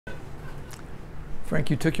Frank,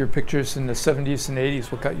 you took your pictures in the 70s and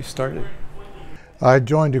 80s. What got you started? I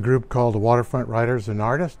joined a group called the Waterfront Writers and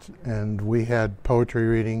Artists, and we had poetry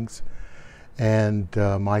readings, and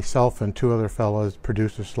myself and two other fellows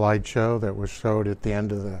produced a slideshow that was showed at the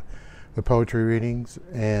end of the poetry readings.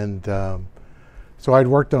 And so I'd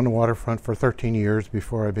worked on the waterfront for 13 years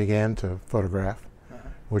before I began to photograph,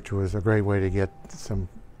 which was a great way to get some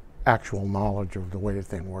actual knowledge of the way the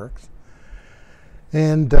thing works.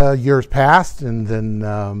 And years passed, and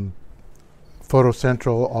then Photo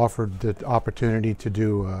Central offered the opportunity to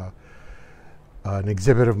do an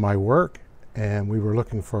exhibit of my work, and we were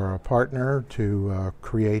looking for a partner to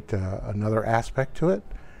create another aspect to it,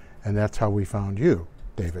 and that's how we found you,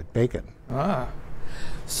 David Bacon.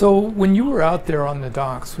 So when you were out there on the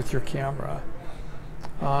docks with your camera,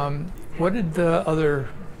 what did the other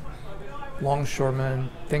longshoremen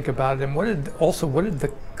think about it, and what did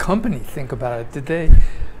the company think about it?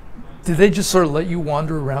 Did they just sort of let you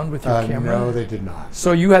wander around with your camera? No, they did not.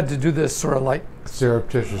 So you had to do this sort of like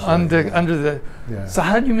surreptitiously under the. Yeah. So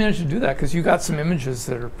how did you manage to do that? Because you got some images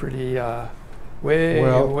that are pretty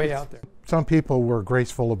way out there. Some people were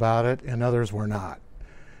graceful about it, and others were not.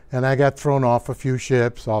 And I got thrown off a few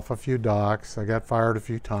ships, off a few docks. I got fired a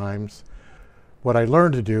few times. What I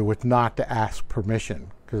learned to do was not to ask permission,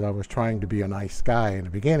 because I was trying to be a nice guy in the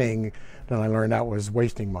beginning. Then I learned that was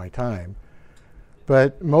wasting my time.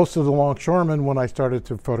 But most of the longshoremen, when I started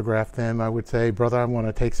to photograph them, I would say, "Brother, I want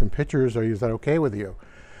to take some pictures. Is that okay with you?"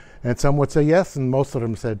 And some would say yes, and most of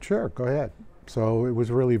them said, "Sure, go ahead." So it was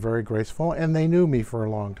really very graceful, and they knew me for a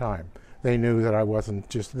long time. They knew that I wasn't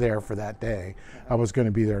just there for that day. I was going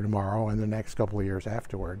to be there tomorrow and the next couple of years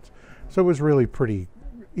afterwards. So it was really pretty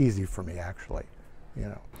easy for me, actually.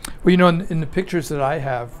 Well, in the pictures that I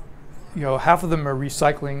have, half of them are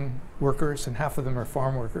recycling workers and half of them are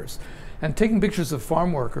farm workers. And taking pictures of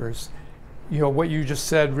farm workers, what you just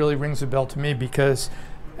said really rings a bell to me, because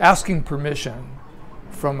asking permission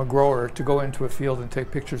from a grower to go into a field and take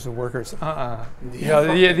pictures of workers,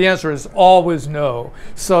 the answer is always no.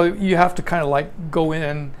 So you have to kind of like go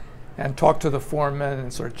in and talk to the foreman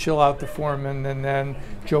and sort of chill out the foreman, and then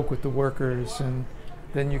joke with the workers, and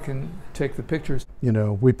then you can take the pictures.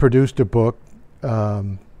 We produced a book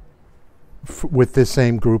with this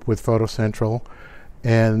same group, with Photo Central,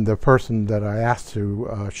 and the person that I asked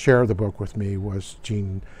to share the book with me was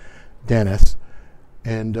Gene Dennis.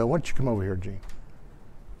 And why don't you come over here, Gene?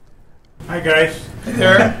 Hi, guys. Hey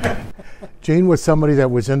there. Gene was somebody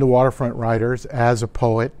that was into waterfront writers as a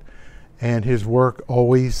poet, and his work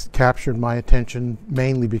always captured my attention,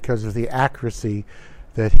 mainly because of the accuracy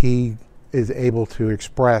that he is able to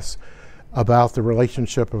express about the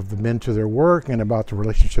relationship of the men to their work and about the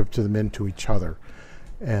relationship to the men to each other.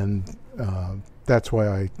 And that's why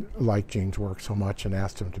I like Gene's work so much and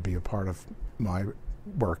asked him to be a part of my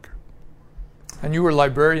work. And you were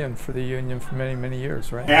librarian for the union for many, many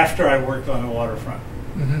years, right? After I worked on the waterfront.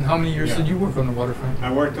 Mm-hmm. How many years did you work on the waterfront?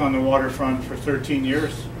 I worked on the waterfront for 13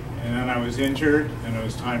 years, and then I was injured, and it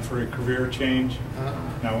was time for a career change.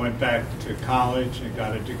 And I went back to college and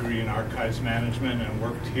got a degree in archives management and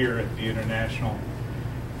worked here at the International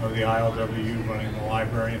of the ILWU, running the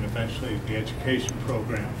library and eventually the education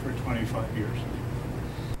program for 25 years.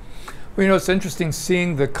 Well, it's interesting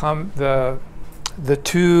seeing the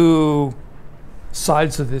two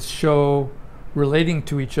sides of this show relating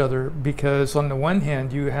to each other, because on the one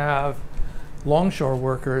hand you have longshore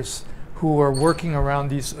workers who are working around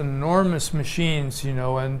these enormous machines,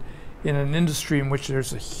 and in an industry in which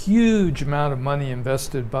there's a huge amount of money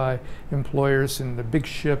invested by employers in the big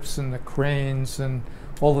ships and the cranes and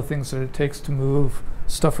all the things that it takes to move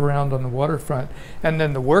stuff around on the waterfront. And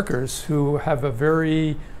then the workers who have a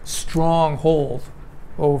very strong hold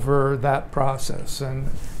over that process, and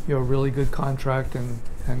really good contract and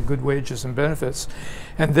good wages and benefits.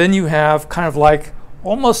 And then you have kind of like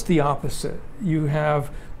almost the opposite. You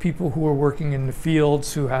have people who are working in the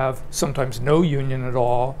fields who have sometimes no union at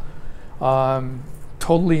all,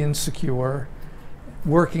 totally insecure,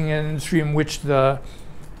 working in an industry in which the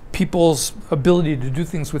people's ability to do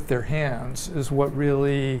things with their hands is what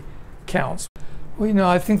really counts. Well,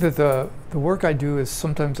 I think that the work I do is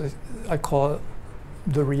sometimes I call it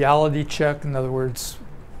the reality check. In other words,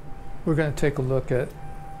 we're going to take a look at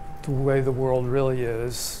the way the world really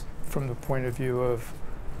is from the point of view of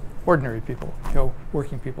ordinary people,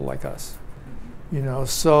 working people like us.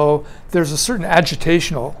 So there's a certain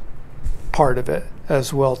agitational part of it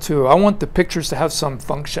as well too. I want the pictures to have some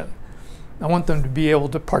function. I want them to be able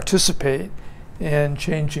to participate in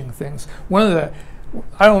changing things. I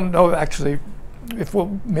don't know actually if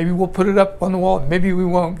maybe we'll put it up on the wall, maybe we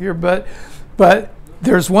won't here, but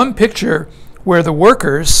there's one picture where the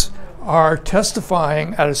workers are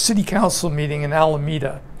testifying at a city council meeting in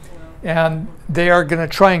Alameda. And they are going to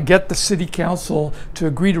try and get the city council to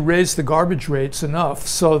agree to raise the garbage rates enough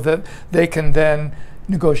so that they can then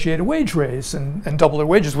negotiate a wage raise and double their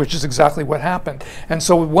wages, which is exactly what happened. And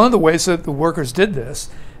so one of the ways that the workers did this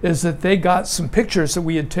is that they got some pictures that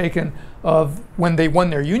we had taken of when they won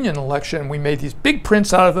their union election. We made these big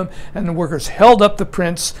prints out of them, and the workers held up the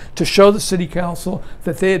prints to show the city council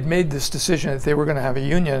that they had made this decision, that they were going to have a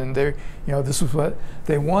union, and they, this was what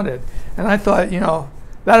they wanted. And I thought,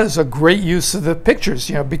 that is a great use of the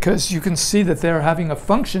pictures, because you can see that they're having a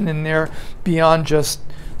function in there beyond just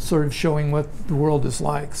sort of showing what the world is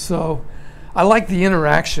like. So I like the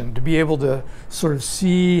interaction, to be able to sort of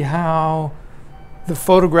see how the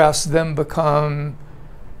photographs then become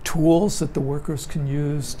tools that the workers can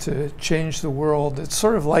use to change the world. It's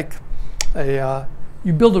sort of like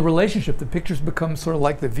you build a relationship. The pictures become sort of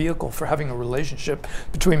like the vehicle for having a relationship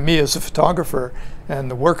between me as a photographer and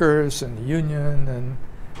the workers and the union, and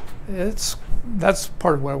that's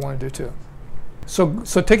part of what I want to do too. So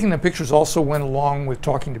taking the pictures also went along with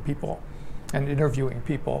talking to people and interviewing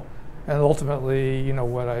people, and ultimately,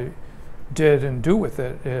 what I did and do with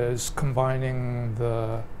it is combining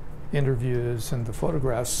the interviews and the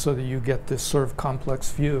photographs so that you get this sort of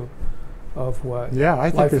complex view of what I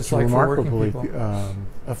think life it's is like remarkably for working people.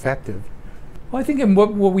 Effective. Well, I think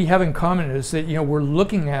what we have in common is that we're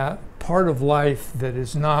looking at part of life that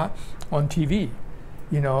is not on TV.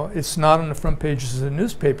 It's not on the front pages of the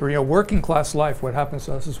newspaper. Working class life, what happens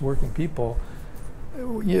to us as working people,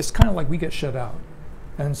 it's kind of like we get shut out.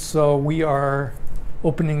 And so we are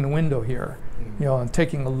opening the window here, and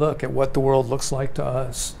taking a look at what the world looks like to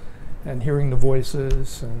us and hearing the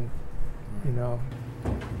voices and,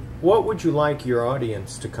 What would you like your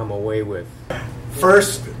audience to come away with?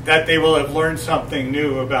 First, that they will have learned something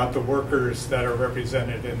new about the workers that are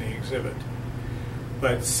represented in the exhibit.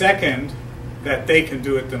 But second, that they can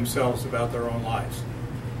do it themselves about their own lives.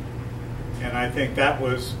 And I think that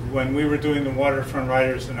was, when we were doing the Waterfront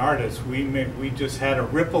Writers and Artists, we just had a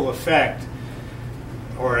ripple effect,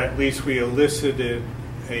 or at least we elicited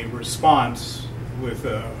a response with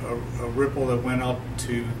a ripple that went up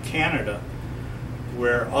to Canada,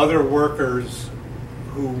 where other workers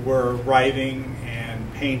who were writing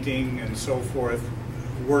and painting and so forth,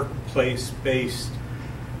 workplace-based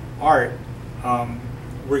art,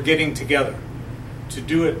 were getting together to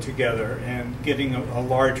do it together and getting a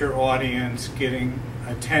larger audience, getting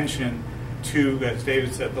attention to, as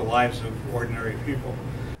David said, the lives of ordinary people.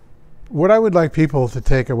 What I would like people to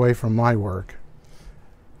take away from my work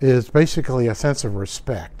is basically a sense of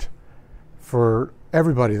respect for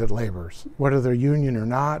everybody that labors, whether they're union or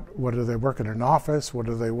not, whether they work in an office,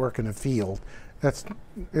 whether they work in a field.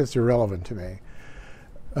 It's irrelevant to me.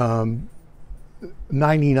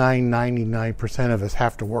 99% of us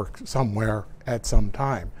have to work somewhere at some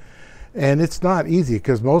time. And it's not easy,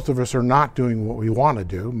 because most of us are not doing what we want to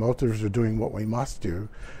do. Most of us are doing what we must do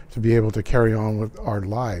to be able to carry on with our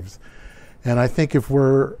lives. And I think if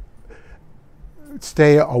we're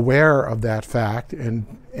stay aware of that fact and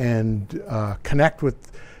connect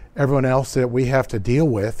with everyone else that we have to deal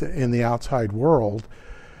with in the outside world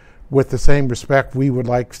with the same respect we would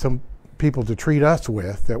like some people to treat us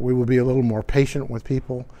with, that we will be a little more patient with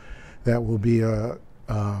people, that will be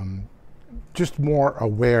just more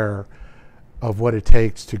aware of what it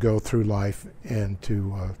takes to go through life and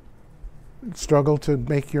to struggle to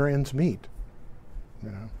make your ends meet.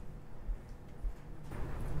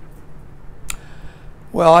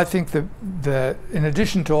 Well, I think that in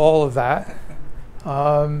addition to all of that,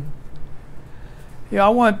 I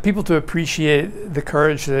want people to appreciate the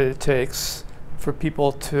courage that it takes for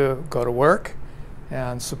people to go to work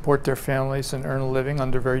and support their families and earn a living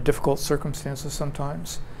under very difficult circumstances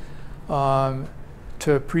sometimes. To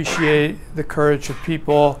appreciate the courage of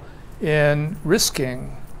people in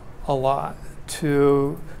risking a lot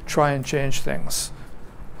to try and change things.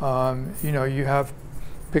 You have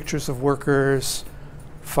pictures of workers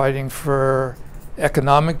fighting for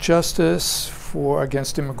economic justice,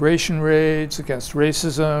 against immigration raids, against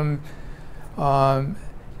racism, and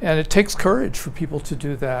it takes courage for people to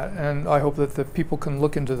do that. And I hope that the people can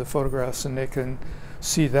look into the photographs and they can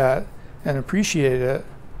see that and appreciate it.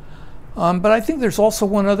 But I think there's also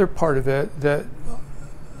one other part of it that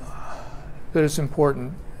is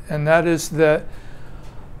important, and that is that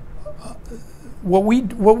what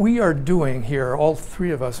we are doing here, all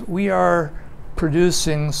three of us, we are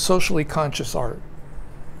producing socially conscious art.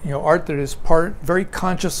 Art that is very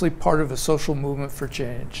consciously part of a social movement for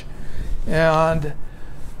change. And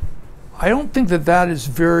I don't think that is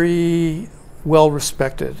very well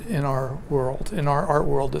respected in our world, in our art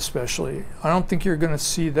world especially. I don't think you're going to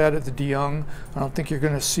see that at the de Young. I don't think you're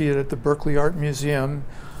going to see it at the Berkeley Art Museum.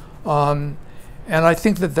 And I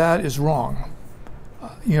think that that is wrong.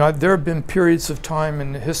 You know, there have been periods of time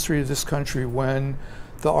in the history of this country when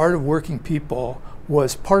the art of working people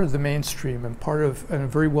was part of the mainstream and a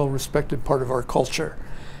very well respected part of our culture.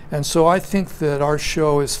 And so I think that our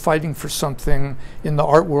show is fighting for something in the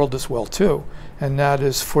art world as well too, and that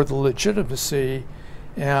is for the legitimacy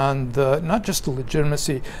and not just the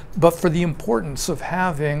legitimacy, but for the importance of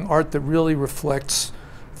having art that really reflects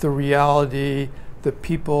the reality that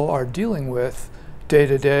people are dealing with day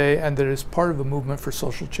to day, and that is part of a movement for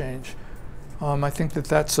social change. I think that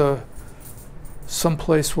that's some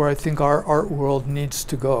place where I think our art world needs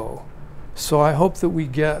to go. So I hope that we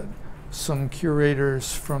get some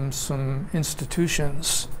curators from some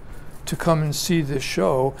institutions to come and see this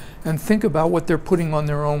show and think about what they're putting on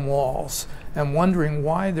their own walls and wondering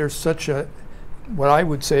why there's such a, what I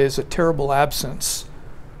would say is a terrible absence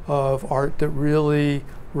of art that really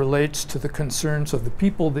relates to the concerns of the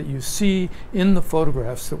people that you see in the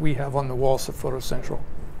photographs that we have on the walls of Photo Central.